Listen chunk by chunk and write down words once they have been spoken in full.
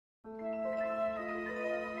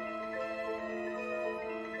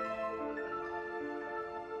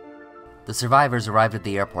The survivors arrived at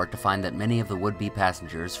the airport to find that many of the would-be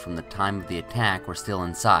passengers from the time of the attack were still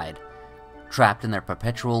inside, trapped in their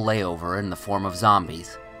perpetual layover in the form of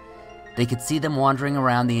zombies. They could see them wandering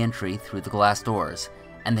around the entry through the glass doors,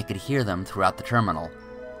 and they could hear them throughout the terminal.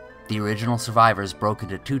 The original survivors broke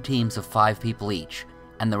into 2 teams of 5 people each,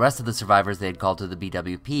 and the rest of the survivors they had called to the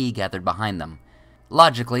BWP gathered behind them.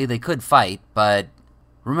 Logically, they could fight, but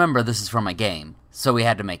remember, this is from a game, so we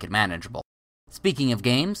had to make it manageable. Speaking of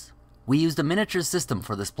games, we used a miniature system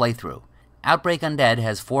for this playthrough. Outbreak Undead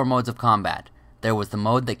has 4 modes of combat. There was the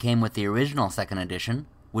mode that came with the original 2nd edition,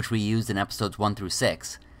 which we used in episodes 1 through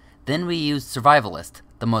 6. Then we used Survivalist,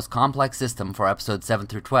 the most complex system, for episodes 7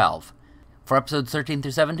 through 12. For episodes 13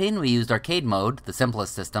 through 17, we used Arcade Mode, the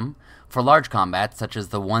simplest system, for large combats such as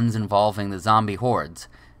the ones involving the zombie hordes,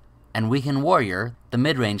 and Weekend Warrior, the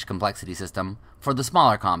mid-range complexity system, for the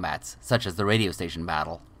smaller combats, such as the radio station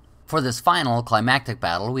battle. For this final, climactic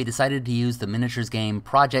battle, we decided to use the miniatures game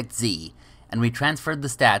Project Z, and we transferred the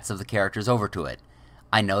stats of the characters over to it.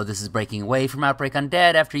 I know this is breaking away from Outbreak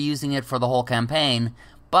Undead after using it for the whole campaign,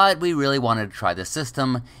 but we really wanted to try this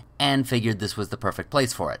system, and figured this was the perfect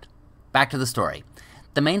place for it. Back to the story.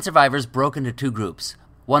 The main survivors broke into 2 groups,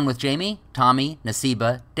 one with Jamie, Tommy,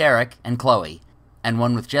 Nasiba, Derek, and Chloe, and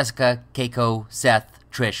one with Jessica, Keiko, Seth,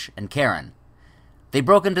 Trish, and Karen. They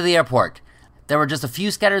broke into the airport. There were just a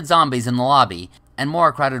few scattered zombies in the lobby, and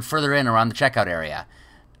more crowded further in around the checkout area.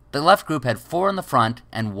 The left group had 4 in the front,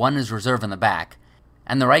 and 1 as reserve in the back,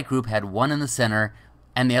 and the right group had 1 in the center,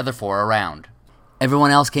 and the other 4 around.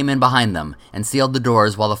 Everyone else came in behind them, and sealed the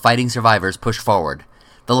doors while the fighting survivors pushed forward.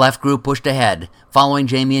 The left group pushed ahead, following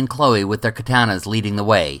Jamie and Chloe with their katanas leading the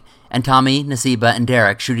way, and Tommy, Nasiba, and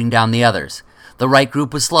Derek shooting down the others. The right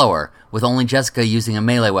group was slower, with only Jessica using a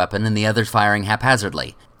melee weapon and the others firing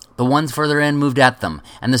haphazardly. The ones further in moved at them,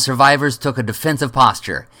 and the survivors took a defensive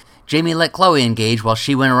posture. Jamie let Chloe engage while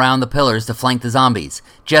she went around the pillars to flank the zombies.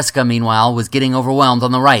 Jessica, meanwhile, was getting overwhelmed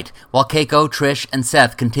on the right, while Keiko, Trish, and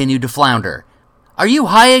Seth continued to flounder. "Are you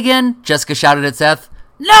high again?" Jessica shouted at Seth.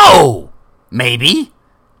 "No! Maybe.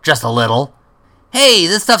 Just a little. Hey,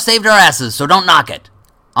 this stuff saved our asses, so don't knock it."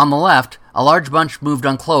 On the left, a large bunch moved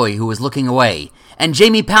on Chloe, who was looking away, and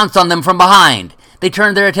Jamie pounced on them from behind. They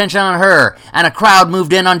turned their attention on her, and a crowd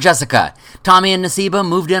moved in on Jessica. Tommy and Nasiba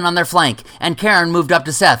moved in on their flank, and Karen moved up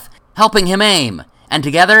to Seth, helping him aim. And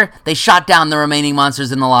together, they shot down the remaining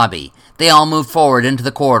monsters in the lobby. They all moved forward into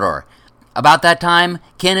the corridor. About that time,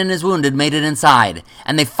 Ken and his wounded made it inside,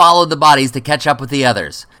 and they followed the bodies to catch up with the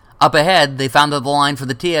others. Up ahead, they found that the line for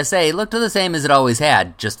the TSA looked the same as it always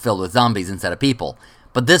had, just filled with zombies instead of people.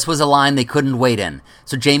 But this was a line they couldn't wait in,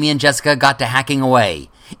 so Jamie and Jessica got to hacking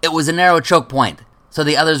away. It was a narrow choke point, so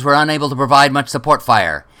the others were unable to provide much support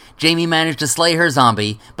fire. Jamie managed to slay her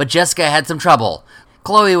zombie, but Jessica had some trouble.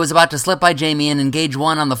 Chloe was about to slip by Jamie and engage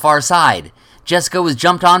one on the far side. Jessica was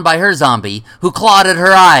jumped on by her zombie, who clawed at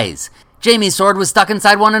her eyes. Jamie's sword was stuck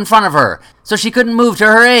inside one in front of her, so she couldn't move to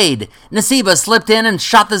her aid. Nasiba slipped in and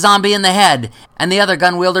shot the zombie in the head, and the other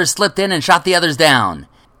gun wielders slipped in and shot the others down.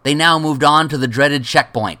 They now moved on to the dreaded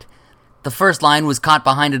checkpoint. The first line was caught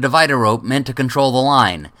behind a divider rope meant to control the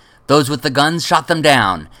line. Those with the guns shot them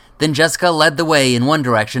down. Then Jessica led the way in one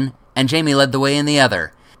direction, and Jamie led the way in the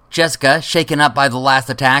other. Jessica, shaken up by the last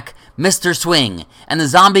attack, missed her swing, and the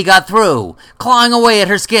zombie got through, clawing away at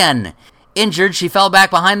her skin. Injured, she fell back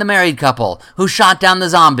behind the married couple, who shot down the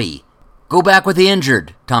zombie. "Go back with the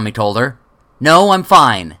injured," Tommy told her. "No, I'm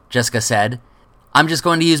fine," Jessica said. "I'm just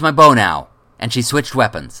going to use my bow now." And she switched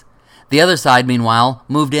weapons. The other side, meanwhile,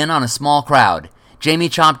 moved in on a small crowd. Jamie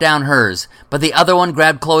chomped down hers, but the other one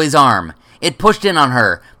grabbed Chloe's arm. It pushed in on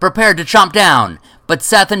her, prepared to chomp down, but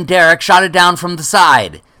Seth and Derek shot it down from the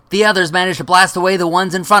side. The others managed to blast away the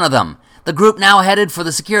ones in front of them. The group now headed for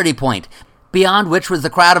the security point, beyond which was the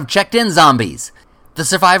crowd of checked-in zombies. The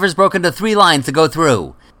survivors broke into 3 lines to go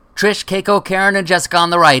through. Trish, Keiko, Karen, and Jessica on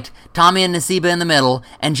the right, Tommy and Nasiba in the middle,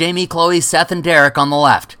 and Jamie, Chloe, Seth, and Derek on the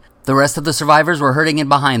left. The rest of the survivors were herding in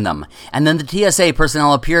behind them, and then the TSA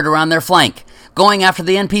personnel appeared around their flank, going after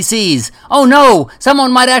the NPCs. Oh no!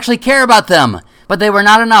 Someone might actually care about them! But they were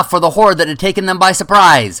not enough for the horde that had taken them by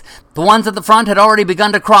surprise. The ones at the front had already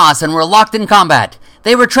begun to cross and were locked in combat.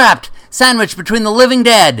 They were trapped, sandwiched between the living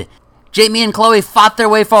dead. Jamie and Chloe fought their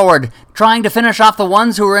way forward, trying to finish off the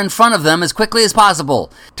ones who were in front of them as quickly as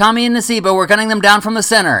possible. Tommy and Nasiba were gunning them down from the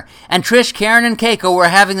center, and Trish, Karen, and Keiko were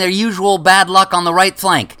having their usual bad luck on the right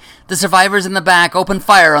flank. The survivors in the back opened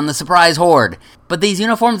fire on the surprise horde. But these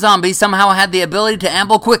uniformed zombies somehow had the ability to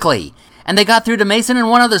amble quickly, and they got through to Mason and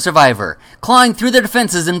one other survivor, clawing through their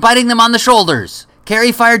defenses and biting them on the shoulders.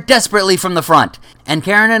 Carrie fired desperately from the front, and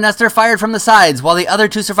Karen and Nestor fired from the sides while the other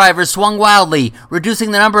two survivors swung wildly,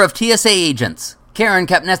 reducing the number of TSA agents. Karen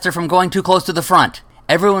kept Nestor from going too close to the front.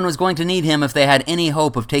 Everyone was going to need him if they had any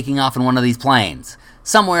hope of taking off in one of these planes.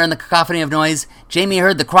 Somewhere in the cacophony of noise, Jamie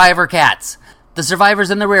heard the cry of her cats. The survivors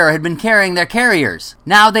in the rear had been carrying their carriers.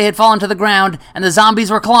 Now they had fallen to the ground, and the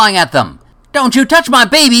zombies were clawing at them. "Don't you touch my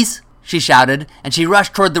babies!" she shouted, and she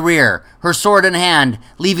rushed toward the rear, her sword in hand,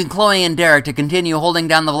 leaving Chloe and Derek to continue holding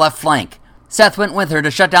down the left flank. Seth went with her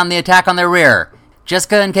to shut down the attack on their rear.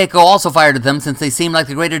 Jessica and Keiko also fired at them since they seemed like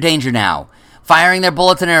the greater danger now. Firing their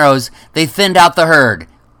bullets and arrows, they thinned out the herd.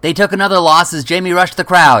 They took another loss as Jamie rushed the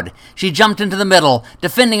crowd. She jumped into the middle,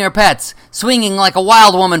 defending her pets, swinging like a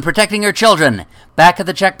wild woman, protecting her children. Back at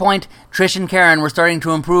the checkpoint, Trish and Karen were starting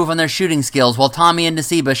to improve on their shooting skills while Tommy and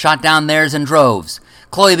Nasiba shot down theirs in droves.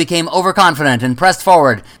 Chloe became overconfident and pressed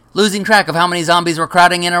forward, losing track of how many zombies were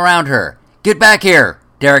crowding in around her. "Get back here!"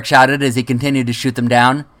 Derek shouted as he continued to shoot them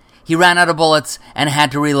down. He ran out of bullets and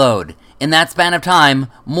had to reload. In that span of time,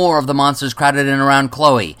 more of the monsters crowded in around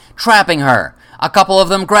Chloe, trapping her. A couple of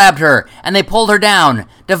them grabbed her, and they pulled her down,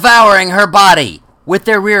 devouring her body. With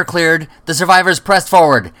their rear cleared, the survivors pressed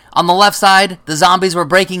forward. On the left side, the zombies were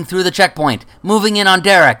breaking through the checkpoint, moving in on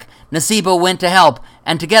Derek. Nasiba went to help,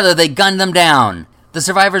 and together they gunned them down. The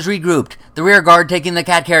survivors regrouped, the rear guard taking the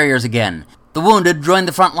cat carriers again. The wounded joined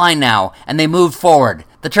the front line now, and they moved forward.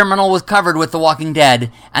 The terminal was covered with the walking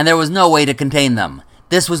dead, and there was no way to contain them.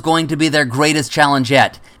 This was going to be their greatest challenge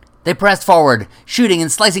yet. They pressed forward, shooting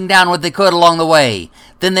and slicing down what they could along the way.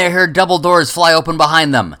 Then they heard double doors fly open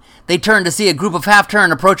behind them. They turned to see a group of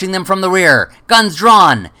half-turn approaching them from the rear, guns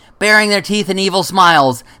drawn. Baring their teeth in evil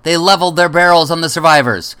smiles, they leveled their barrels on the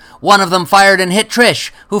survivors. One of them fired and hit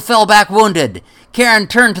Trish, who fell back wounded. Karen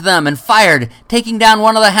turned to them and fired, taking down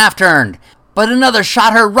one of the half-turned. But another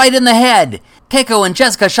shot her right in the head. Keiko and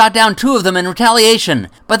Jessica shot down two of them in retaliation,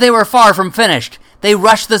 but they were far from finished. They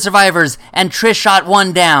rushed the survivors, and Trish shot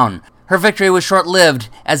one down. Her victory was short-lived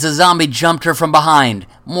as the zombie jumped her from behind,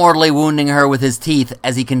 mortally wounding her with his teeth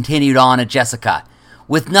as he continued on at Jessica.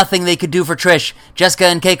 With nothing they could do for Trish, Jessica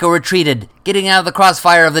and Keiko retreated, getting out of the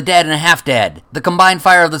crossfire of the dead and half-dead. The combined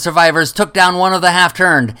fire of the survivors took down one of the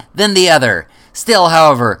half-turned, then the other. Still,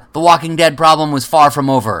 however, the Walking Dead problem was far from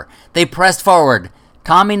over. They pressed forward.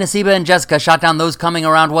 Tommy, Nasiba, and Jessica shot down those coming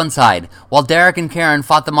around one side, while Derek and Karen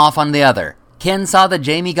fought them off on the other. Ken saw that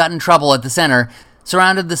Jamie got in trouble at the center,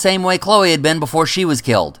 surrounded the same way Chloe had been before she was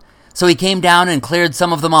killed. So he came down and cleared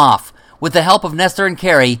some of them off. With the help of Nestor and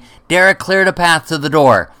Carrie, Derek cleared a path to the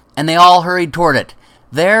door, and they all hurried toward it.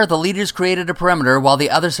 There, the leaders created a perimeter while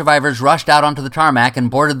the other survivors rushed out onto the tarmac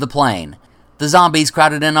and boarded the plane. The zombies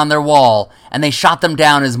crowded in on their wall, and they shot them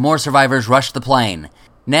down as more survivors rushed the plane.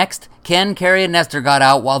 Next, Ken, Carrie, and Nestor got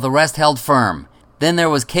out while the rest held firm. Then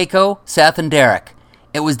there was Keiko, Seth, and Derek.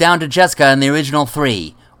 It was down to Jessica and the original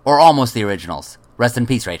three, or almost the originals. Rest in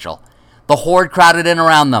peace, Rachel. The horde crowded in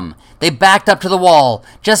around them. They backed up to the wall.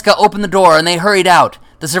 Jessica opened the door and they hurried out.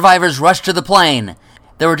 The survivors rushed to the plane.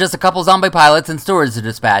 There were just a couple zombie pilots and stewards to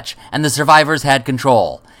dispatch, and the survivors had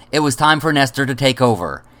control. It was time for Nestor to take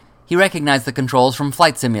over. He recognized the controls from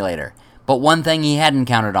Flight Simulator, but one thing he hadn't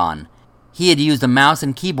counted on. He had used a mouse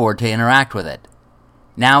and keyboard to interact with it.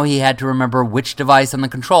 Now he had to remember which device on the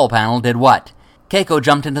control panel did what. Keiko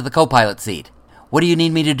jumped into the co-pilot seat. "What do you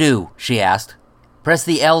need me to do?" she asked. "Press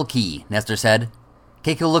the L key," Nestor said.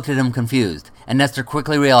 Keiko looked at him confused, and Nestor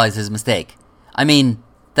quickly realized his mistake. "I mean,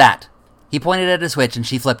 that." He pointed at a switch and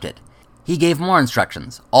she flipped it. He gave more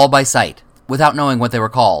instructions, all by sight, without knowing what they were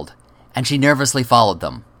called, and she nervously followed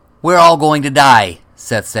them. "We're all going to die,"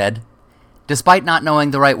 Seth said. Despite not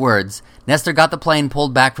knowing the right words, Nestor got the plane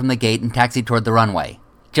pulled back from the gate and taxied toward the runway.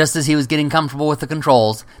 Just as he was getting comfortable with the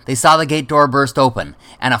controls, they saw the gate door burst open,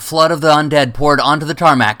 and a flood of the undead poured onto the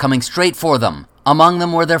tarmac, coming straight for them. Among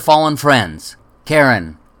them were their fallen friends.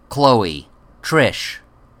 Karen, Chloe, Trish,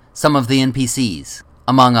 some of the NPCs,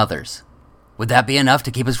 among others. "Would that be enough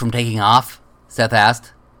to keep us from taking off?" Seth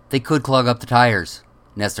asked. "They could clog up the tires,"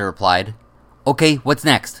 Nestor replied. "Okay, what's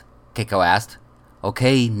next?" Keiko asked.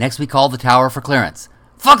 "Okay, next we call the tower for clearance."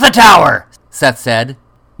 "Fuck the tower!" Seth said.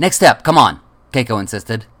 "Next step, come on," Keiko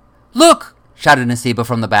insisted. "Look!" shouted Nasiba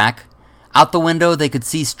from the back. Out the window, they could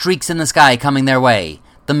see streaks in the sky coming their way.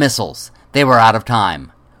 The missiles. They were out of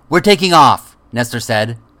time. "We're taking off," Nestor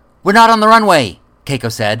said. "We're not on the runway," Keiko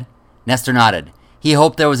said. Nestor nodded. He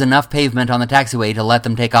hoped there was enough pavement on the taxiway to let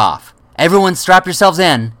them take off. "Everyone strap yourselves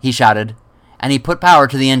in," he shouted. And he put power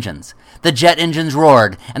to the engines. The jet engines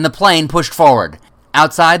roared, and the plane pushed forward.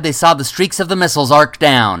 Outside, they saw the streaks of the missiles arc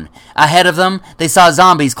down. Ahead of them, they saw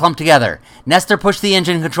zombies clumped together. Nestor pushed the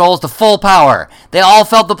engine controls to full power. They all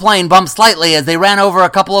felt the plane bump slightly as they ran over a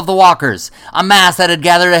couple of the walkers. A mass that had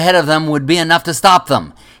gathered ahead of them would be enough to stop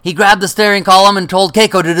them. He grabbed the steering column and told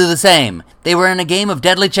Keiko to do the same. They were in a game of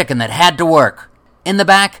deadly chicken that had to work. In the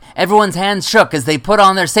back, everyone's hands shook as they put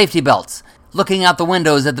on their safety belts, looking out the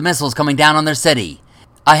windows at the missiles coming down on their city.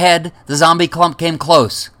 Ahead, the zombie clump came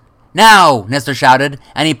close. "Now!" Nestor shouted,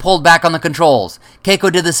 and he pulled back on the controls.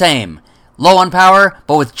 Keiko did the same. Low on power,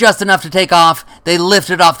 but with just enough to take off, they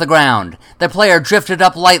lifted off the ground. The player drifted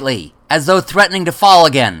up lightly, as though threatening to fall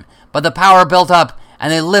again, but the power built up,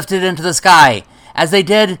 and they lifted into the sky. As they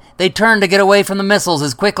did, they turned to get away from the missiles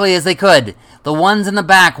as quickly as they could. The ones in the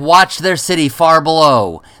back watched their city far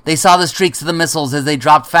below. They saw the streaks of the missiles as they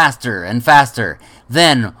dropped faster and faster.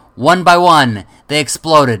 Then, one by one, they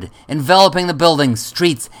exploded, enveloping the buildings,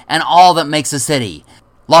 streets, and all that makes a city.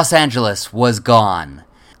 Los Angeles was gone.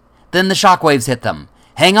 Then the shockwaves hit them.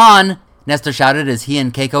 "Hang on!" Nestor shouted as he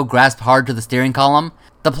and Keiko grasped hard to the steering column.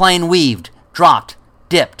 The plane weaved, dropped,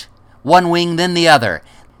 dipped. One wing, then the other.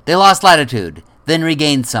 They lost latitude, then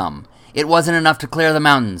regained some. It wasn't enough to clear the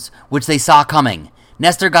mountains, which they saw coming.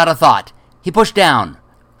 Nestor got a thought. He pushed down.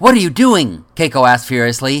 "What are you doing?" Keiko asked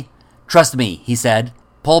furiously. "Trust me," he said.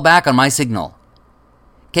 "Pull back on my signal."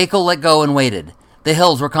 Keiko let go and waited. The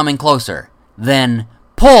hills were coming closer. Then,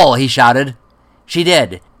 "Pull!" he shouted. She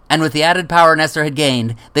did, and with the added power Nestor had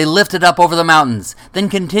gained, they lifted up over the mountains, then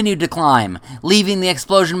continued to climb, leaving the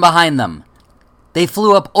explosion behind them. They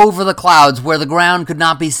flew up over the clouds where the ground could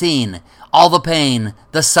not be seen. All the pain,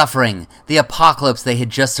 the suffering, the apocalypse they had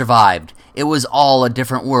just survived. It was all a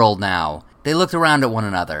different world now. They looked around at one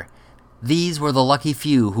another. These were the lucky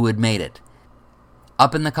few who had made it.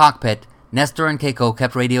 Up in the cockpit, Nestor and Keiko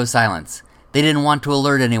kept radio silence. They didn't want to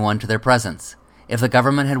alert anyone to their presence. If the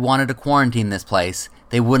government had wanted to quarantine this place,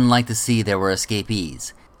 they wouldn't like to see there were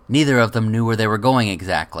escapees. Neither of them knew where they were going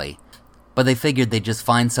exactly, but they figured they'd just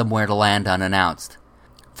find somewhere to land unannounced.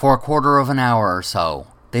 For a quarter of an hour or so,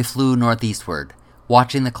 they flew northeastward,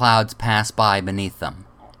 watching the clouds pass by beneath them.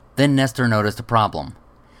 Then Nestor noticed a problem.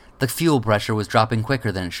 The fuel pressure was dropping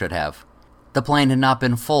quicker than it should have. The plane had not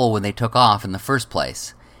been full when they took off in the first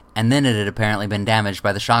place, and then it had apparently been damaged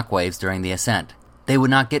by the shockwaves during the ascent. They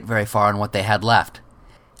would not get very far on what they had left.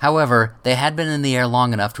 However, they had been in the air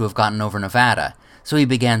long enough to have gotten over Nevada, so he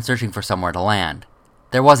began searching for somewhere to land.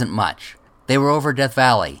 There wasn't much. They were over Death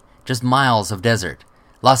Valley, just miles of desert.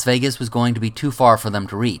 Las Vegas was going to be too far for them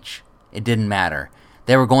to reach. It didn't matter.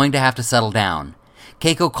 They were going to have to settle down.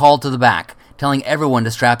 Keiko called to the back, telling everyone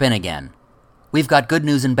to strap in again. "We've got good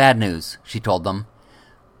news and bad news," she told them.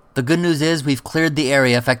 "The good news is we've cleared the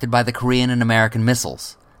area affected by the Korean and American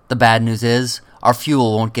missiles. The bad news is our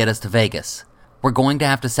fuel won't get us to Vegas. We're going to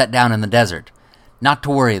have to set down in the desert. Not to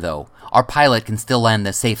worry, though. Our pilot can still land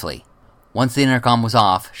this safely." Once the intercom was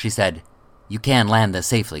off, she said, "You can land this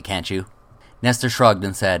safely, can't you?" Nestor shrugged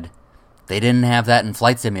and said, "They didn't have that in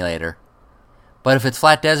Flight Simulator." "But if it's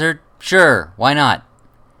flat desert, sure, why not?"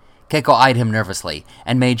 Keiko eyed him nervously,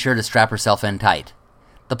 and made sure to strap herself in tight.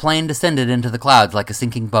 The plane descended into the clouds like a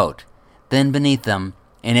sinking boat. Then beneath them,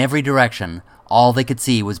 in every direction, all they could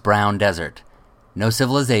see was brown desert. No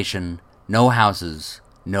civilization, no houses,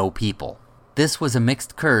 no people. This was a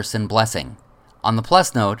mixed curse and blessing. On the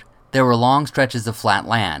plus note, there were long stretches of flat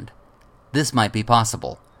land. This might be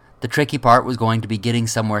possible. The tricky part was going to be getting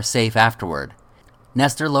somewhere safe afterward.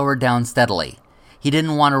 Nestor lowered down steadily. He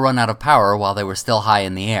didn't want to run out of power while they were still high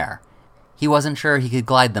in the air. He wasn't sure he could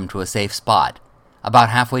glide them to a safe spot. About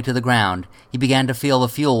halfway to the ground, he began to feel the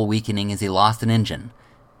fuel weakening as he lost an engine.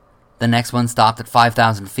 The next one stopped at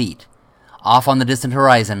 5,000 feet. Off on the distant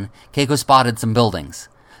horizon, Keiko spotted some buildings.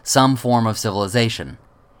 Some form of civilization.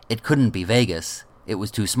 It couldn't be Vegas. It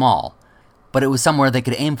was too small. But it was somewhere they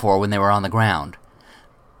could aim for when they were on the ground.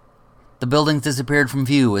 The buildings disappeared from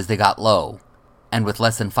view as they got low. And with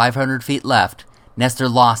less than 500 feet left, Nestor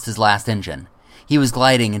lost his last engine. He was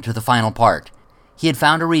gliding into the final part. He had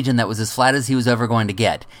found a region that was as flat as he was ever going to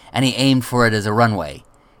get, and he aimed for it as a runway.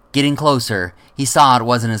 Getting closer, he saw it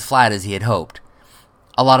wasn't as flat as he had hoped.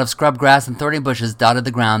 A lot of scrub grass and thorny bushes dotted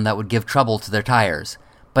the ground that would give trouble to their tires.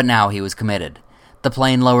 But now he was committed. The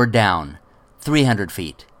plane lowered down. 300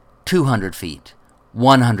 feet. 200 feet.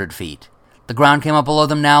 100 feet. The ground came up below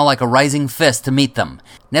them now like a rising fist to meet them.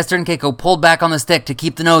 Nestor and Keiko pulled back on the stick to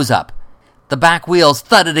keep the nose up. The back wheels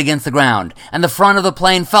thudded against the ground, and the front of the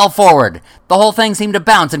plane fell forward. The whole thing seemed to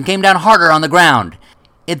bounce and came down harder on the ground.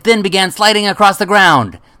 It then began sliding across the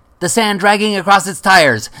ground, the sand dragging across its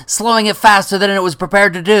tires, slowing it faster than it was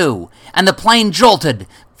prepared to do, and the plane jolted,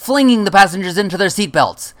 flinging the passengers into their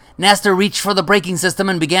seatbelts. Nestor reached for the braking system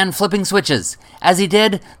and began flipping switches. As he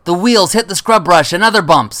did, the wheels hit the scrub brush and other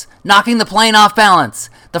bumps, knocking the plane off balance.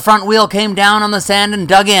 The front wheel came down on the sand and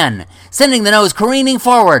dug in, sending the nose careening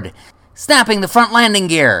forward, snapping the front landing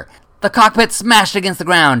gear. The cockpit smashed against the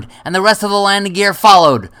ground, and the rest of the landing gear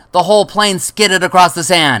followed. The whole plane skidded across the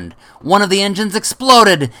sand. One of the engines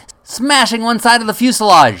exploded, smashing one side of the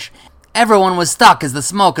fuselage. Everyone was stuck as the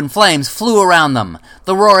smoke and flames flew around them.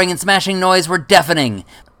 The roaring and smashing noise were deafening.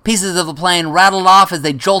 Pieces of the plane rattled off as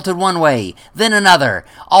they jolted one way, then another,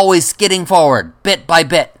 always skidding forward, bit by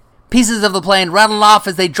bit. Pieces of the plane rattled off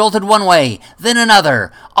as they jolted one way, then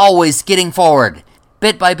another, always skidding forward.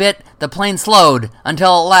 Bit by bit, the plane slowed,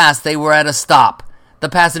 until at last they were at a stop. The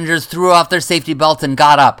passengers threw off their safety belts and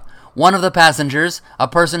got up. One of the passengers, a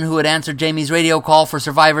person who had answered Jamie's radio call for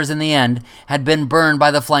survivors in the end, had been burned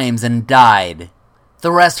by the flames and died.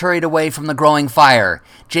 The rest hurried away from the growing fire.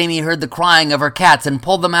 Jamie heard the crying of her cats and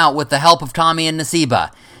pulled them out with the help of Tommy and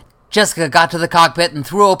Nasiba. Jessica got to the cockpit and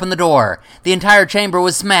threw open the door. The entire chamber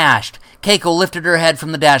was smashed. Keiko lifted her head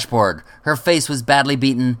from the dashboard. Her face was badly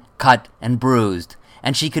beaten, cut, and bruised,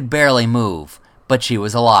 and she could barely move, but she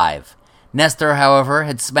was alive. Nestor, however,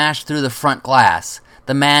 had smashed through the front glass.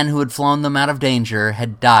 The man who had flown them out of danger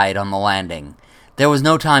had died on the landing. There was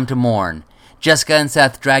no time to mourn. Jessica and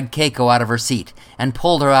Seth dragged Keiko out of her seat and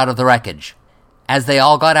pulled her out of the wreckage. As they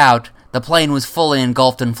all got out, the plane was fully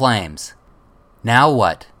engulfed in flames. "Now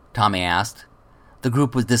what?" Tommy asked. The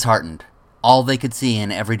group was disheartened. All they could see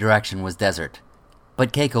in every direction was desert.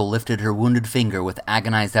 But Keiko lifted her wounded finger with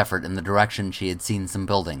agonized effort in the direction she had seen some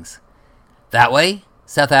buildings. "That way?"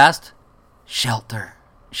 Seth asked. "Shelter,"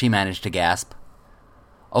 she managed to gasp.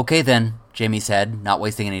 "Okay then," Jamie said, not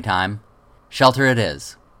wasting any time. "Shelter it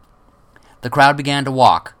is." The crowd began to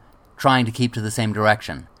walk, trying to keep to the same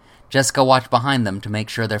direction. Jessica watched behind them to make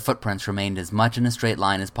sure their footprints remained as much in a straight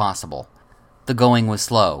line as possible. The going was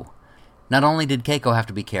slow. Not only did Keiko have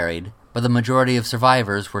to be carried, but the majority of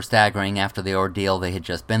survivors were staggering after the ordeal they had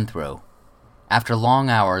just been through. After long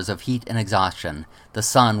hours of heat and exhaustion, the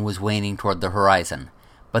sun was waning toward the horizon,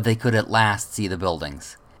 but they could at last see the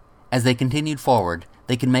buildings. As they continued forward,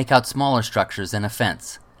 they could make out smaller structures and a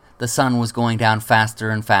fence. The sun was going down faster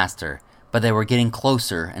and faster, but they were getting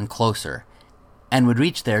closer and closer, and would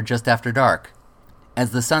reach there just after dark.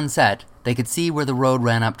 As the sun set, they could see where the road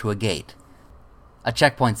ran up to a gate. A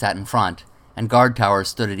checkpoint sat in front, and guard towers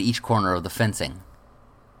stood at each corner of the fencing.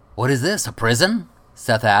 "What is this, a prison?"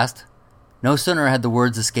 Seth asked. No sooner had the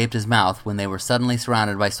words escaped his mouth when they were suddenly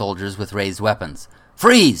surrounded by soldiers with raised weapons.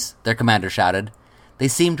 "Freeze!" their commander shouted. They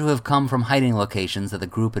seemed to have come from hiding locations that the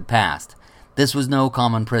group had passed. This was no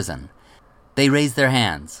common prison. They raised their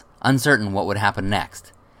hands, uncertain what would happen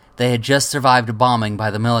next. They had just survived a bombing by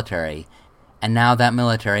the military, and now that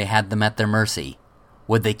military had them at their mercy.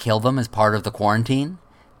 Would they kill them as part of the quarantine?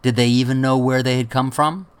 Did they even know where they had come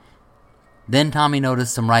from? Then Tommy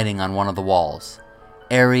noticed some writing on one of the walls.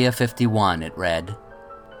 Area 51, it read.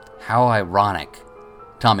 "How ironic,"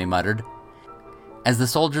 Tommy muttered. As the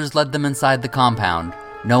soldiers led them inside the compound,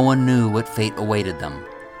 no one knew what fate awaited them.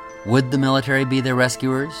 Would the military be their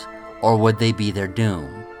rescuers, or would they be their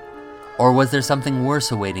doom? Or was there something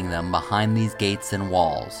worse awaiting them behind these gates and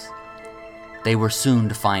walls? They were soon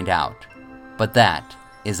to find out, but that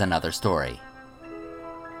is another story.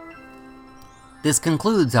 This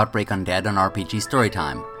concludes Outbreak Undead on RPG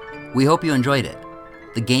Storytime. We hope you enjoyed it.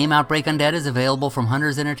 The game Outbreak Undead is available from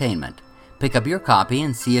Hunters Entertainment. Pick up your copy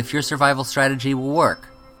and see if your survival strategy will work.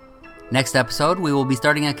 Next episode, we will be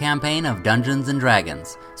starting a campaign of Dungeons &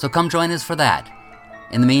 Dragons, so come join us for that.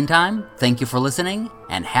 In the meantime, thank you for listening,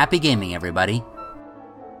 and happy gaming, everybody.